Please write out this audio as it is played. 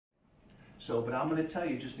So, but I'm going to tell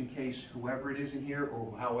you, just in case whoever it is in here,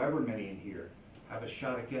 or however many in here, have a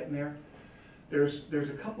shot at getting there, there's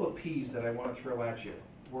a couple of P's that I want to throw at you,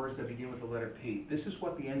 words that begin with the letter P. This is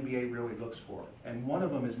what the NBA really looks for, and one of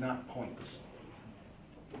them is not points.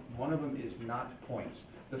 One of them is not points.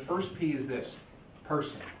 The first P is this,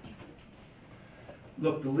 person.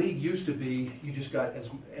 Look, the league used to be, you just got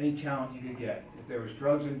any talent you could get. If there was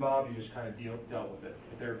drugs involved, you just kind of dealt with it.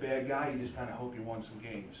 If they're a bad guy, you just kind of hope you won some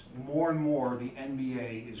games. More and more, the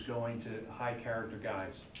NBA is going to high character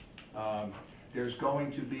guys. There's going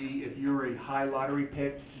to be, if you're a high lottery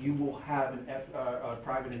pick, you will have a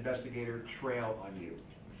private investigator trail on you.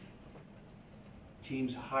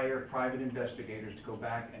 Teams hire private investigators to go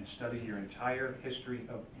back and study your entire history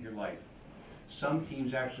of your life. Some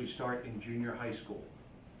teams actually start in junior high school.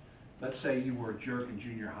 Let's say you were a jerk in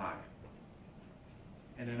junior high.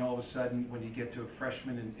 And then all of a sudden, when you get to a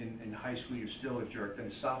freshman in high school, you're still a jerk. Then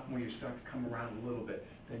sophomore, you start to come around a little bit.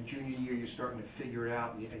 Then junior year, you're starting to figure it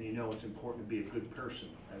out, and you know it's important to be a good person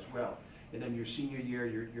as well. And then your senior year,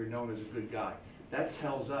 you're known as a good guy. That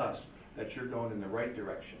tells us that you're going in the right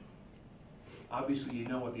direction. Obviously, you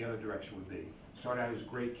know what the other direction would be. Start out as a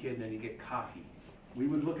great kid, and then you get cocky. We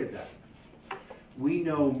would look at that. We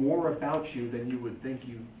know more about you than you would think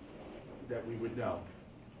that we would know.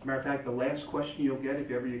 Matter of fact, the last question you'll get if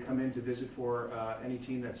ever you come in to visit for any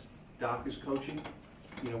team that's Doc is coaching,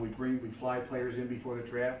 you know, we fly players in before the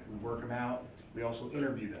draft, we work them out, we also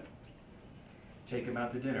interview them, take them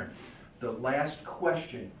out to dinner. The last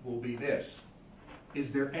question will be this: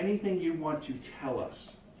 is there anything you want to tell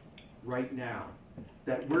us right now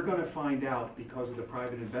that we're going to find out because of the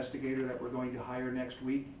private investigator that we're going to hire next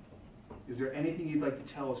week? Is there anything you'd like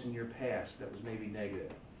to tell us in your past that was maybe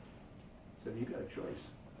negative? So you've got a choice.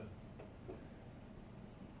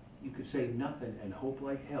 You could say nothing and hope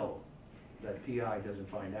like hell that PI doesn't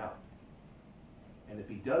find out. And if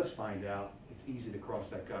he does find out, it's easy to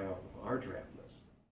cross that guy off of our draft list.